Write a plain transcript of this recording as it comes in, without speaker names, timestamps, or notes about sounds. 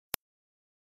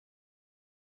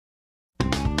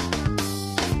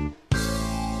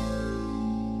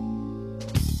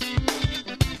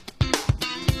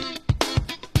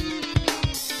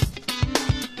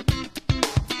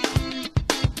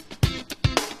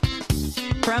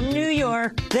From New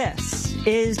York, this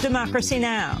is Democracy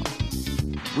Now!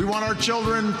 We want our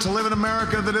children to live in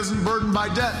America that isn't burdened by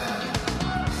debt,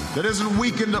 that isn't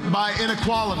weakened by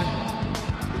inequality,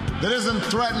 that isn't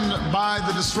threatened by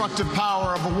the destructive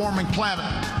power of a warming planet.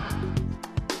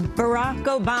 Barack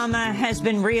Obama has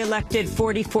been re-elected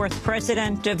 44th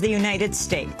President of the United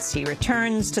States. He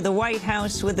returns to the White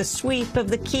House with a sweep of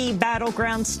the key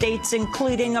battleground states,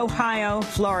 including Ohio,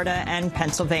 Florida, and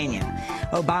Pennsylvania.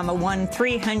 Obama won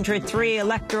 303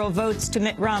 electoral votes to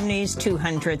Mitt Romney's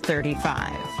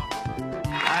 235.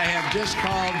 I have just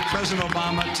called President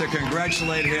Obama to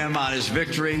congratulate him on his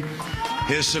victory.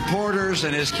 His supporters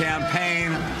and his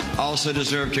campaign also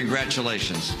deserve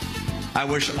congratulations. I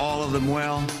wish all of them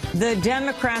well. The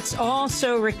Democrats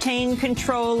also retain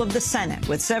control of the Senate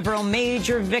with several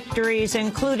major victories,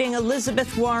 including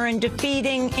Elizabeth Warren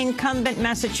defeating incumbent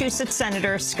Massachusetts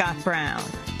Senator Scott Brown.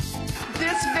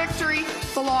 This victory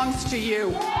belongs to you.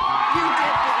 You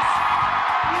did this.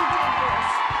 You did this.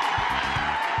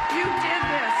 You did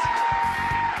this.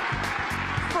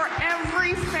 For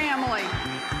every family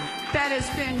that has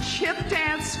been chipped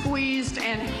and squeezed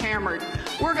and hammered,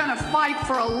 we're going to fight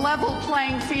for a level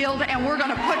playing field, and we're going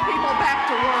to put people back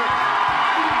to work.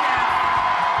 Yeah.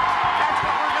 That's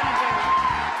what we're going to do.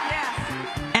 Yes.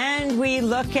 And we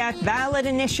look at ballot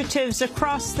initiatives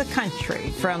across the country,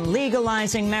 from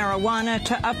legalizing marijuana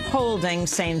to upholding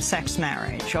same-sex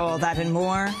marriage. All that and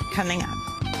more coming up.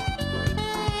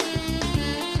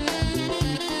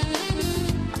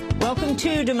 Welcome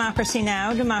to Democracy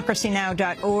Now!,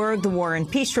 democracynow.org, The War and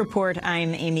Peace Report.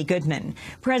 I'm Amy Goodman.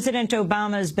 President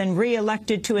Obama has been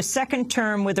re-elected to a second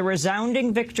term with a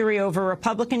resounding victory over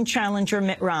Republican challenger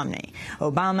Mitt Romney.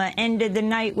 Obama ended the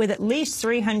night with at least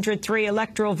 303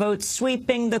 electoral votes,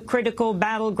 sweeping the critical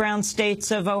battleground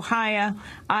states of Ohio,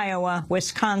 Iowa,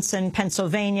 Wisconsin,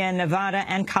 Pennsylvania, Nevada,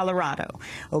 and Colorado.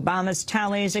 Obama's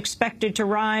tally is expected to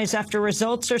rise after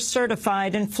results are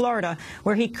certified in Florida,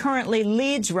 where he currently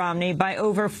leads Romney by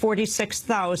over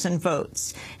 46,000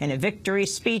 votes. In a victory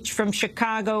speech from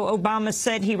Chicago, Obama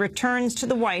said he returns to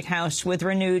the White House with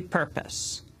renewed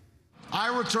purpose.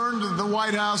 I return to the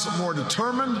White House more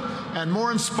determined and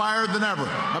more inspired than ever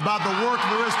about the work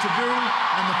there is to do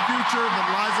and the future that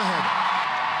lies ahead.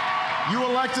 You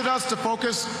elected us to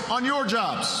focus on your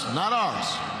jobs, not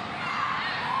ours.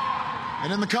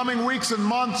 And in the coming weeks and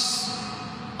months,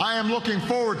 I am looking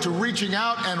forward to reaching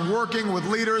out and working with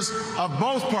leaders of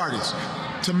both parties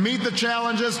to meet the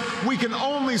challenges we can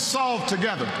only solve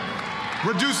together.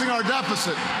 Reducing our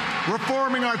deficit,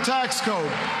 reforming our tax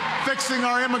code, fixing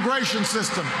our immigration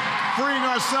system, freeing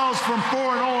ourselves from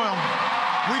foreign oil.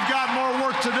 We've got more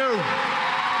work to do.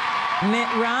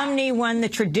 Mitt Romney won the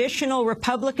traditional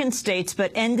Republican states,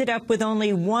 but ended up with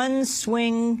only one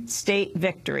swing state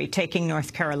victory, taking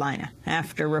North Carolina.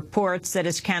 After reports that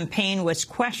his campaign was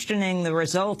questioning the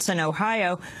results in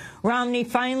Ohio, Romney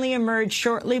finally emerged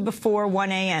shortly before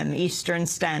 1 a.m. Eastern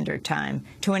Standard Time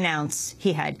to announce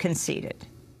he had conceded.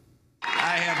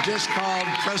 I have just called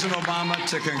President Obama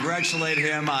to congratulate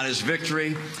him on his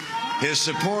victory. His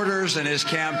supporters and his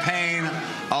campaign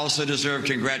also deserve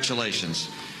congratulations.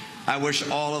 I wish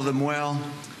all of them well,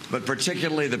 but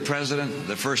particularly the President,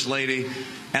 the First Lady,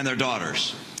 and their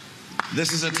daughters.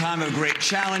 This is a time of great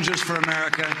challenges for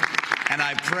America, and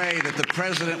I pray that the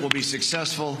President will be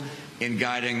successful in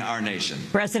guiding our nation.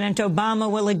 President Obama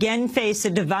will again face a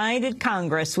divided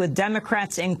Congress, with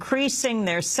Democrats increasing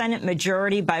their Senate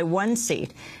majority by 1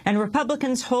 seat and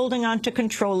Republicans holding on to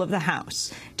control of the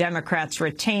House. Democrats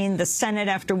retained the Senate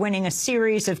after winning a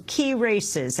series of key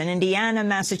races in Indiana,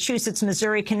 Massachusetts,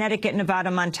 Missouri, Connecticut,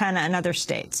 Nevada, Montana, and other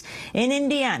states. In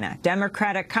Indiana,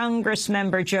 Democratic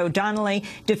Congressmember Joe Donnelly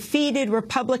defeated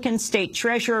Republican State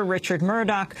Treasurer Richard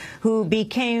Murdoch, who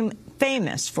became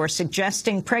famous for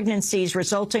suggesting pregnancies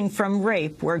resulting from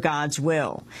rape were God's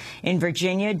will. In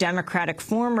Virginia, Democratic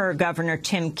former Governor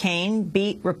Tim Kaine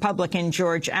beat Republican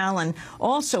George Allen,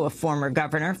 also a former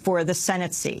governor, for the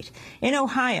Senate seat. In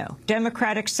Ohio,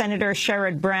 Democratic Senator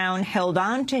Sherrod Brown held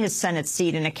on to his Senate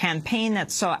seat in a campaign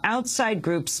that saw outside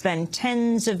groups spend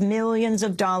tens of millions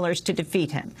of dollars to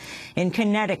defeat him. In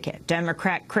Connecticut,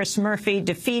 Democrat Chris Murphy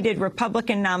defeated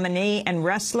Republican nominee and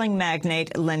wrestling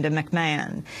magnate Linda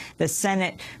McMahon. The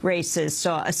Senate races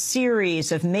saw a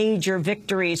series of major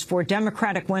victories for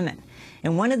Democratic women.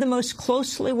 In one of the most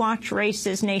closely watched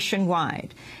races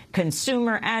nationwide,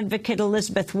 consumer advocate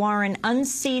Elizabeth Warren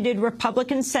unseated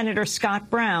Republican Senator Scott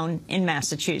Brown in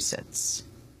Massachusetts.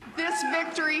 This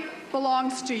victory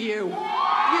belongs to you. You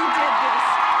did this.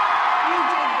 You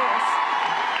did this.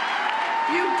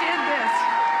 You did this.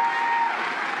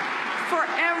 For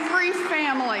every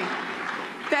family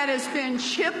that has been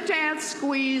chip danced,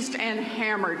 squeezed, and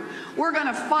hammered. We're going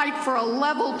to fight for a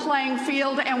level playing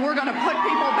field, and we're going to put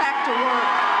people back to work.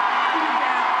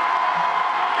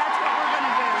 That's what we're going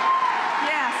to do.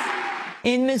 Yes.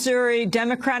 In Missouri,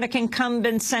 Democratic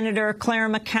incumbent Senator Claire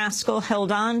McCaskill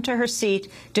held on to her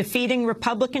seat, defeating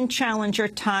Republican challenger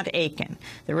Todd Akin.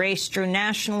 The race drew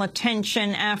national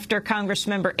attention after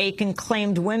Congressmember Akin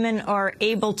claimed women are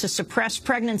able to suppress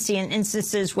pregnancy in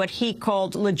instances what he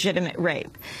called legitimate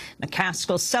rape.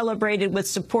 McCaskill celebrated with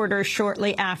supporters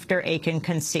shortly after Akin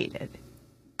conceded.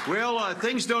 Well,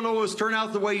 things don't always turn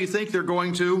out the way you think they're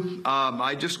going to.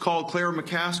 I just called Claire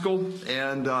McCaskill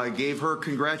and gave her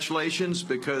congratulations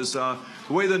because the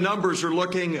way the numbers are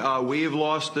looking, we have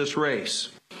lost this race.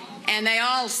 And they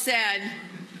all said,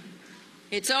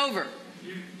 it's over.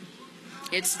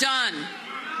 It's done.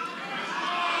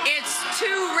 It's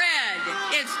too red.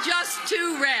 It's just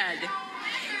too red.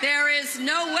 There is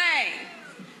no way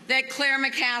that Claire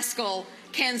McCaskill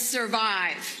can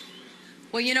survive.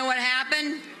 Well, you know what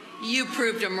happened? You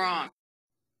proved them wrong.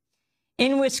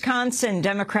 In Wisconsin,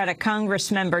 Democratic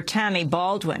Congressmember Tammy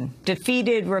Baldwin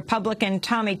defeated Republican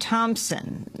Tommy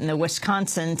Thompson in the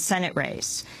Wisconsin Senate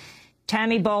race.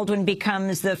 Tammy Baldwin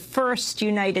becomes the first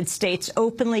United States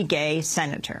openly gay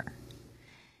senator.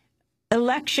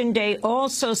 Election Day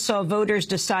also saw voters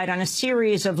decide on a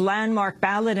series of landmark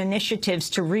ballot initiatives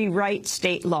to rewrite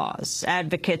state laws.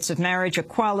 Advocates of marriage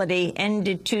equality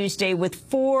ended Tuesday with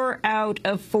 4 out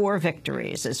of 4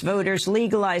 victories as voters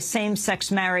legalized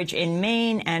same-sex marriage in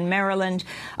Maine and Maryland,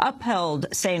 upheld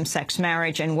same-sex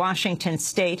marriage in Washington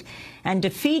state, and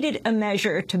defeated a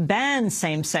measure to ban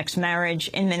same-sex marriage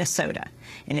in Minnesota.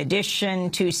 In addition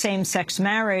to same-sex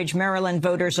marriage, Maryland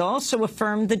voters also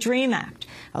affirmed the DREAM Act,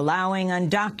 allowing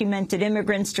undocumented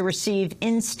immigrants to receive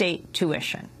in-state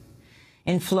tuition.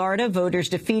 In Florida, voters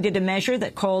defeated a measure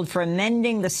that called for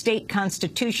amending the state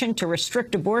constitution to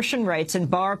restrict abortion rights and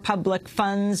bar public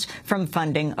funds from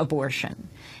funding abortion.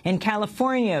 In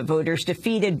California, voters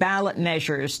defeated ballot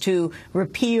measures to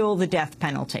repeal the death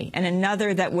penalty and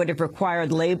another that would have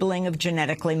required labeling of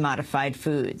genetically modified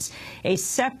foods. A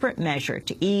separate measure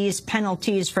to ease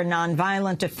penalties for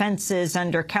nonviolent offenses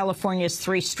under California's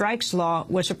 3 strikes law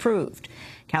was approved.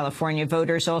 California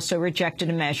voters also rejected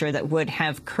a measure that would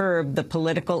have curbed the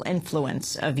political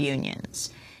influence of unions.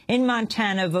 In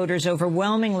Montana, voters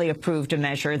overwhelmingly approved a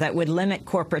measure that would limit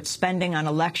corporate spending on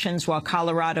elections, while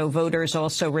Colorado voters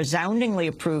also resoundingly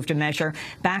approved a measure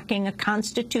backing a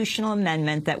constitutional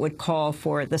amendment that would call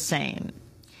for the same.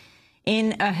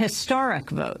 In a historic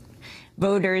vote,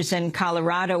 voters in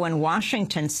Colorado and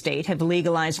Washington state have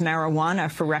legalized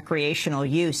marijuana for recreational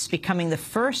use, becoming the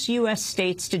first U.S.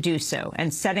 states to do so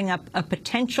and setting up a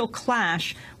potential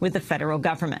clash with the federal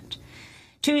government.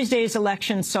 Tuesday's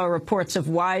election saw reports of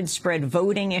widespread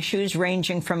voting issues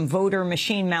ranging from voter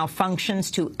machine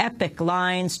malfunctions to epic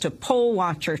lines to poll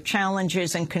watcher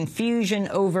challenges and confusion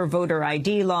over voter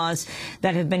ID laws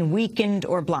that have been weakened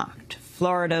or blocked.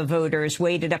 Florida voters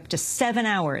waited up to 7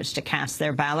 hours to cast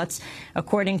their ballots.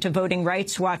 According to Voting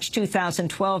Rights Watch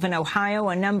 2012 in Ohio,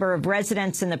 a number of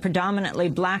residents in the predominantly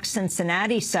black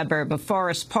Cincinnati suburb of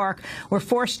Forest Park were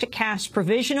forced to cast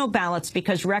provisional ballots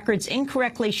because records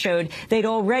incorrectly showed they'd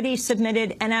already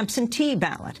submitted an absentee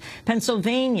ballot.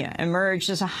 Pennsylvania emerged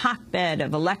as a hotbed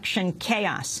of election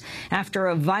chaos after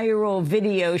a viral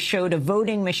video showed a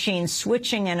voting machine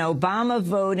switching an Obama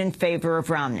vote in favor of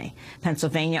Romney.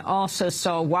 Pennsylvania also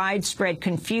saw widespread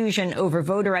confusion over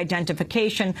voter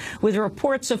identification, with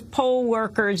reports of poll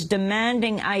workers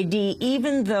demanding ID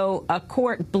even though a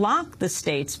court blocked the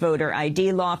state's voter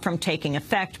ID law from taking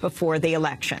effect before the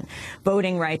election.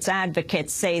 Voting rights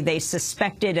advocates say they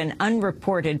suspected an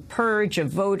unreported purge of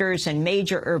voters in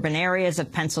major urban areas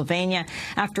of Pennsylvania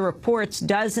after reports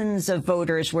dozens of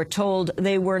voters were told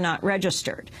they were not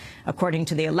registered. According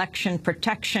to the Election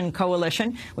Protection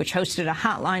Coalition, which hosted a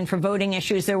hotline for voting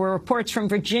issues, there were reports from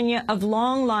Virginia of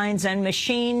long lines and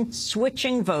machine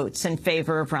switching votes in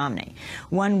favor of Romney.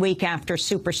 1 week after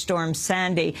Superstorm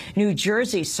Sandy, New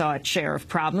Jersey saw its share of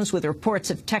problems with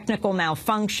reports of technical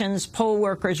malfunctions, poll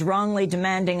workers wrongly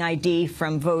demanding ID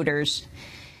from voters.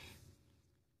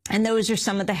 And those are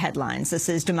some of the headlines. This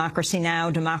is Democracy Now!,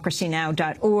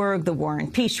 democracynow.org, The War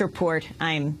and Peace Report.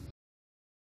 I'm